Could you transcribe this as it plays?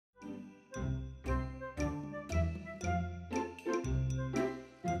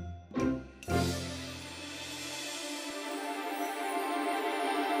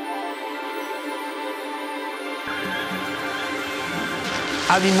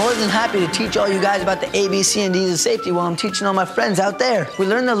I'd be more than happy to teach all you guys about the A, B, C, and D's of safety while I'm teaching all my friends out there. We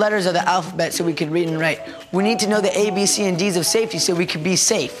learned the letters of the alphabet so we could read and write. We need to know the A, B, C, and D's of safety so we could be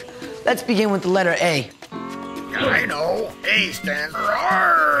safe. Let's begin with the letter A. I know. A stands for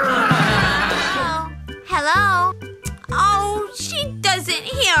R. Hello? Oh, she doesn't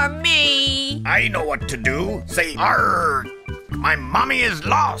hear me. I know what to do. Say R. My mommy is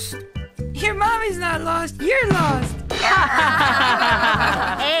lost. Your mommy's not lost, you're lost.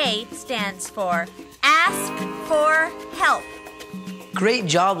 A stands for ask for help. Great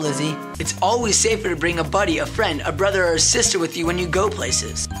job, Lizzie. It's always safer to bring a buddy, a friend, a brother, or a sister with you when you go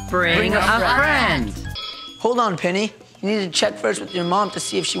places. Bring a friend. Hold on, Penny. You need to check first with your mom to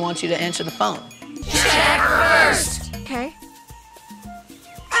see if she wants you to answer the phone. Check first. Okay.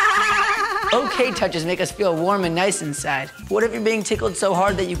 Okay touches make us feel warm and nice inside. What if you're being tickled so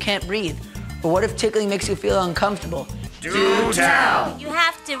hard that you can't breathe? Or what if tickling makes you feel uncomfortable? Do tell. You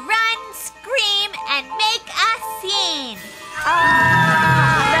have to run, scream, and make a scene.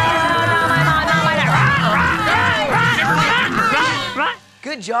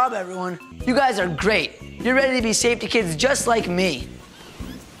 Good job, everyone. You guys are great. You're ready to be safety kids just like me.